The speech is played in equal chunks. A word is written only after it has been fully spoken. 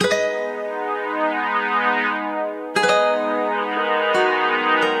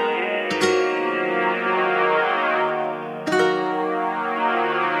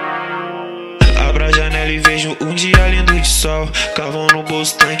Tendo um dia lindo de sol, carvão no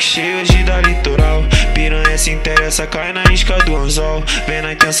bolso, tanque cheio hoje da Litoral. Piranha se interessa, cai na isca do anzol. Vem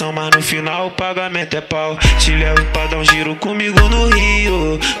na intenção, mas no final o pagamento é pau. Te levo pra dar um giro comigo no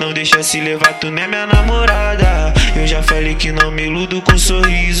Rio. Não deixa se levar, tu nem é minha namorada. Eu já falei que não me iludo com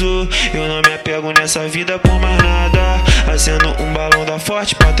sorriso. Eu não me apego nessa vida por mais nada. Acendo um balão da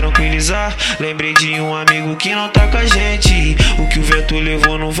forte pra tranquilizar. Lembrei de um amigo que não tá com a gente. O que o vento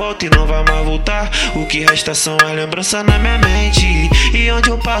levou não volta e não vai mais voltar. O que resta são as lembranças na minha mente. E onde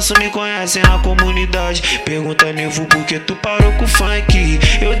eu passo me conhecem na comunidade. Pergunta Nevoeiro por que tu parou com o funk.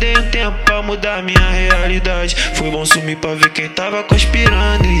 Eu dei um tempo pra mudar minha realidade. Foi bom sumir pra ver quem tava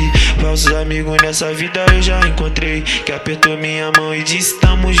conspirando. E falsos amigos nessa vida eu já encontrei, que apertou minha mão e disse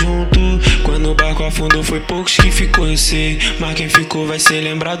tamo junto. Quando o barco afundou foi poucos que ficou, eu sei. Mas quem ficou vai ser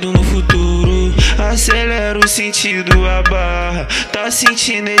lembrado no futuro. Acelera o sentido, a barra. Tá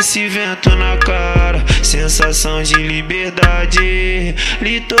sentindo esse vento na cara. Sensação de liberdade.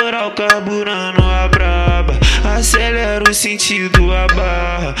 Litoral carburando a braba. Acelera o sentido, a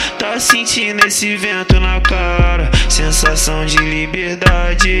barra. Tá sentindo esse vento na cara. Sensação de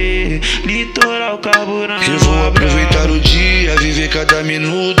liberdade. Litoral carburando. Eu vou aproveitar o dia, viver cada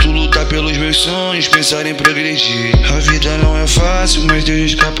minuto, lutar pelos meus sonhos, pensar em progredir. A vida não é fácil, mas Deus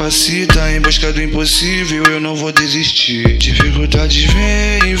nos capacita. Em busca do impossível eu não vou desistir. Dificuldades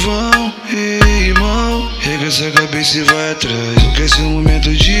vêm e vão, ei, irmão, regaça a cabeça e vai atrás. Porque esse é o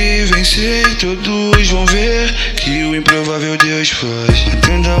momento de vencer e todos vão ver que o improvável Deus faz.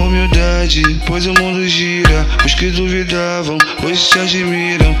 Entenda a humildade, pois o mundo gira. Os que duvidavam, hoje te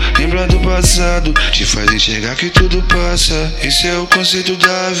admiram. Lembra do passado, te faz enxergar que tudo passa. Esse é o conceito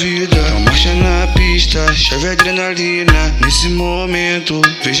da vida. A marcha na pista, chave adrenalina. Nesse momento,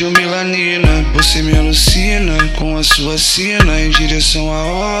 vejo melanina. Você me alucina com a sua sina em direção à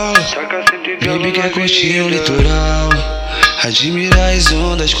orla. Baby quer curtir o litoral, admirar as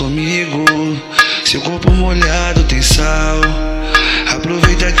ondas comigo. Seu corpo molhado tem sal.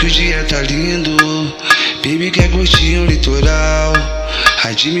 Aproveita que o dia tá lindo. Baby quer curtir o litoral,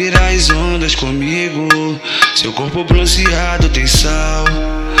 admirar as ondas comigo. Seu corpo bronzeado tem sal.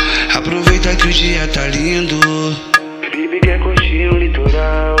 Aproveita que o dia tá lindo. Baby quer curtir o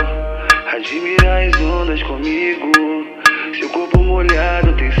litoral, admirar as ondas comigo. Seu corpo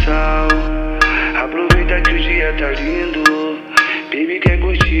molhado tem sal. Aproveita que o dia tá lindo. Baby quer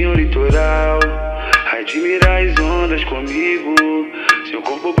curtir o litoral, admirar as ondas comigo. Seu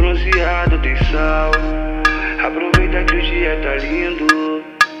corpo bronzeado tem sal. Aproveita que o dia tá lindo.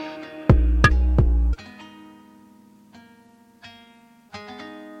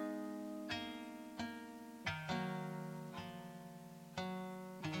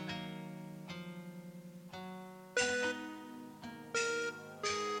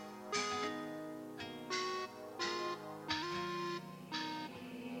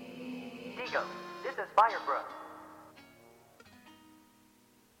 This is Firebrook.